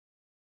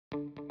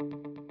Being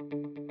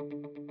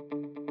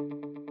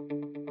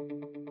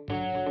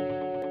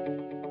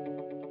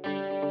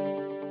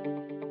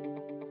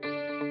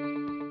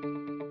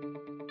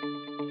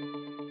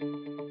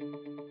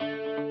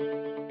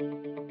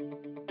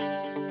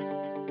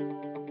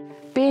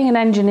an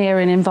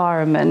engineering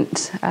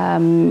environment,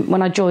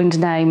 when I joined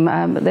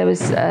NAME, there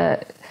was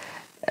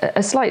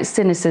a slight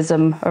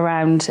cynicism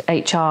around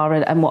HR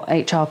and what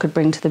HR could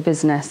bring to the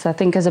business. I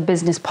think as a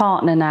business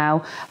partner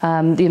now,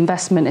 the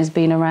investment has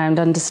been around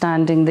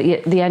understanding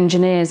that the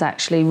engineers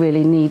actually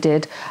really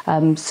needed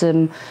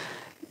some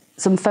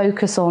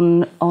focus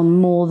on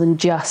more than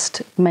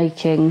just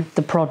making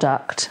the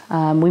product.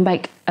 We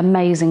make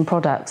amazing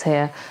products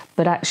here,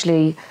 but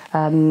actually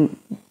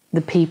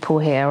the people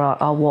here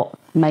are what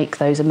make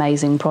those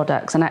amazing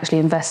products, and actually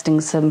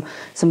investing some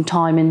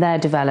time in their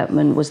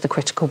development was the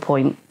critical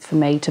point for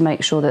me, to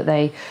make sure that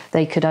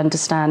they could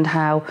understand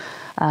how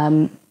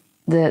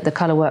the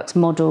Colourworks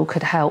model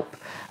could help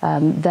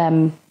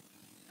them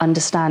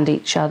understand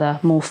each other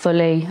more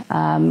fully,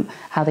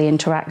 how they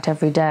interact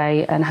every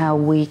day, and how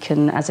we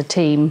can as a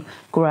team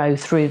grow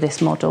through this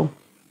model.